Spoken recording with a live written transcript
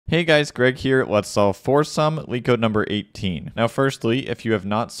Hey guys, Greg here. Let's solve 4-sum, Leetcode number 18. Now firstly, if you have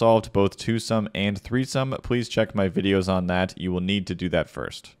not solved both 2-sum and 3-sum, please check my videos on that. You will need to do that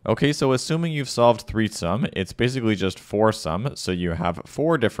first. Okay, so assuming you've solved 3-sum, it's basically just 4-sum, so you have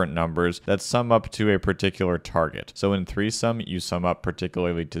 4 different numbers that sum up to a particular target. So in 3-sum, you sum up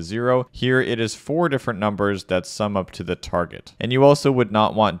particularly to 0. Here it is 4 different numbers that sum up to the target. And you also would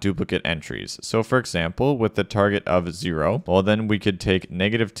not want duplicate entries. So for example, with the target of 0, well then we could take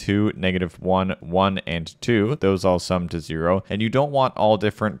 -2, -1, 1, and 2. Those all sum to 0. And you don't want all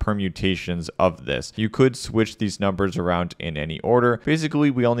different permutations of this. You could switch these numbers around in any order. Basically,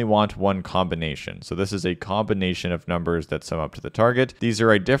 we only want one combination. So this is a combination of numbers that sum up to the target. These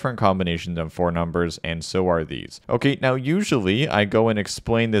are a different combination of 4 numbers, and so are these. Okay, now usually I go and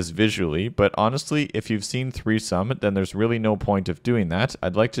explain this visually, but honestly, if you've seen 3-sum, then there's really no point of doing that.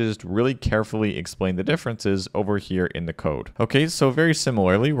 I'd like to just really carefully explain the differences over here in the code. Okay, so very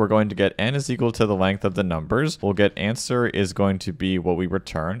similarly, we're going to get n is equal to the length of the numbers. We'll get answer is going to be what we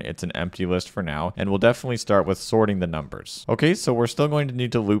return. It's an empty list for now, and we'll definitely start with sorting the numbers. Okay, so we're still going to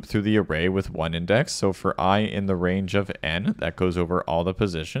need to loop through the array with one index. So for I in the range of n, that goes over all the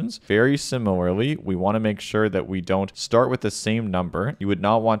positions. Very similarly, we want to make sure that we don't start with the same number. You would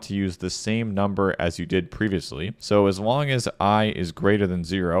not want to use the same number as you did previously. So as long as I is greater than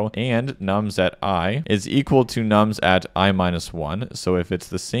 0 and nums at I is equal to nums at I minus 1. So if it's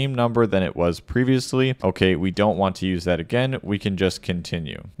the same number than it was previously, okay, we don't want to use that again. We can just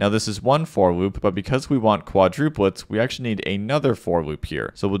continue. Now this is one for loop, but because we want quadruplets, we actually need another for loop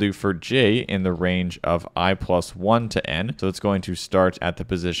here. So we'll do for j in the range of I plus 1 to n. So it's going to start at the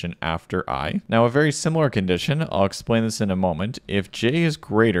position after I. Now a very similar condition, I'll explain this in a moment. If j is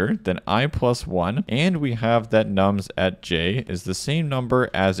greater than I plus 1, and we have that nums at j is the same number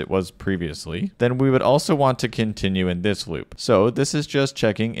as it was previously, then we would also want to continue in this loop. So this is just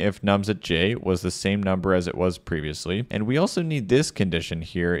checking if nums at j was the same number as it was previously. And we also need this condition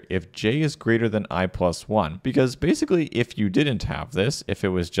here if j is greater than I plus 1, because basically if you didn't have this, if it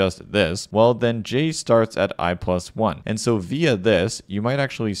was just this, well then j starts at I plus 1. And so via this, you might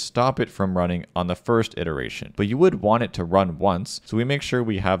actually stop it from running on the first iteration, but you would want it to run once. So we make sure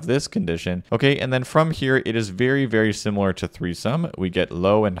we have this condition. Okay, and then from here, it is very, very similar to 3-sum. We get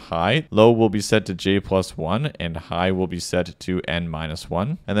low and high. Low will be set to j plus 1 and high will be set to n minus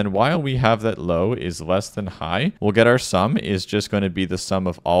 1. And then while we have that low is less than high, we'll get our sum is just going to be the sum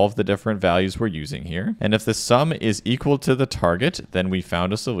of all of the different values we're using here. And if the sum is equal to the target, then we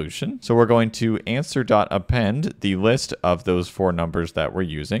found a solution. So we're going to answer.append the list of those 4 numbers that we're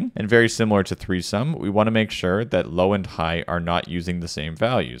using. And very similar to 3-sum, we want to make sure that low and high are not using the same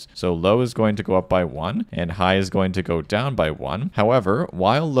values. So low is going to go up by 1 and high is going to go down by 1. However,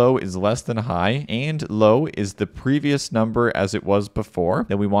 while low is less than high and low is the previous number as it was before,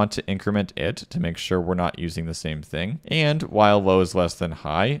 then we want to increment it to make sure we're not using the same thing. And while low is less than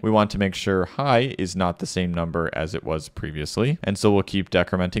high, we want to make sure high is not the same number as it was previously. And so we'll keep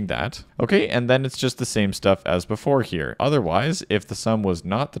decrementing that. Okay, and then it's just the same stuff as before here. Otherwise, if the sum was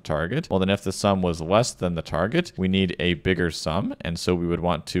not the target, well then if the sum was less than the target, we need a bigger sum. And so we would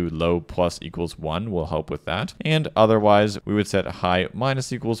want to low plus equals 1 will help with that. And otherwise, we would set high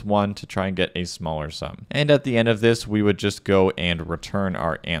minus equals 1 to try and get a smaller sum. And at the end of this, we would just go and return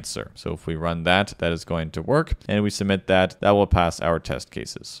our answer. So if we run that, that is going to work. And we submit that, that will pass our test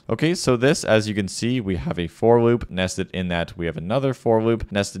cases. Okay, so this, as you can see, we have a for loop. Nested in that, we have another for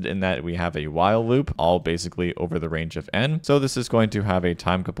loop. Nested in that, we have a while loop, all basically over the range of n. So this is going to have a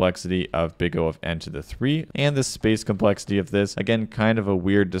time complexity of big O of n to the 3. And the space complexity of this, again, kind of a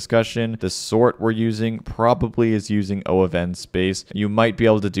weird discussion. The sort we're using probably is using O of n space. You might be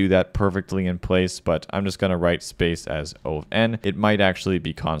able to do that perfectly in place, but I'm just going to write space as O of n. It might actually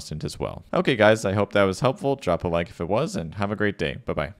be constant as well. Okay, guys, I hope that was helpful. Drop a like if it was, and have a great day. Bye-bye.